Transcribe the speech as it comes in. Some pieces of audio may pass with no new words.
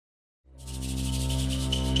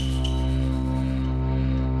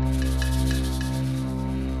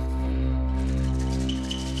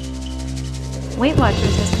Weight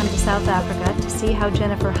Watchers has come to South Africa to see how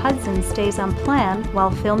Jennifer Hudson stays on plan while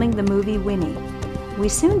filming the movie Winnie. We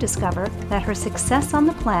soon discover that her success on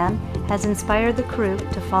the plan has inspired the crew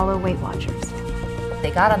to follow Weight Watchers. They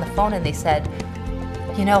got on the phone and they said,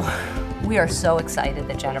 you know, we are so excited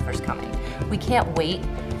that Jennifer's coming. We can't wait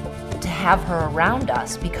to have her around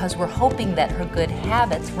us because we're hoping that her good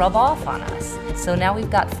habits rub off on us. So now we've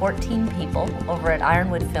got 14 people over at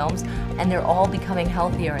Ironwood Films, and they're all becoming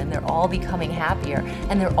healthier and they're all becoming happier,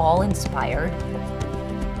 and they're all inspired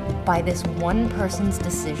by this one person's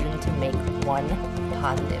decision to make one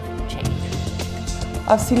positive change.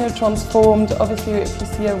 I've seen her transformed. Obviously, if you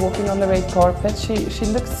see her walking on the red carpet, she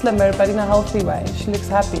looks slimmer, but in a healthy way. She looks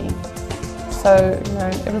happy. So, you know,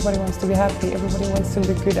 everybody wants to be happy. Everybody wants to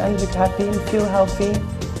look good and look happy and feel healthy.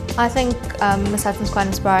 I think Ms. Hudson's quite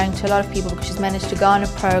inspiring to a lot of people because she's managed to go on a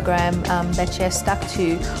program that she has stuck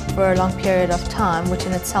to for a long period of time, which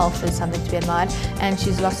in itself is something to be admired. And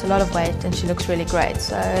she's lost a lot of weight and she looks really great.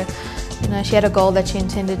 So, you know, she had a goal that she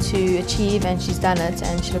intended to achieve and she's done it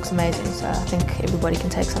and she looks amazing. So I think everybody can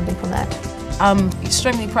take something from that. I'm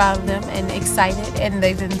extremely proud of them and excited, and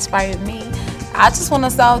they've inspired me. I just want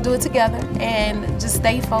us to all do it together and just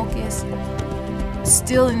stay focused,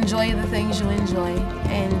 still enjoy the things you enjoy,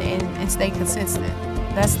 and stay consistent.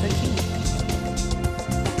 That's the key.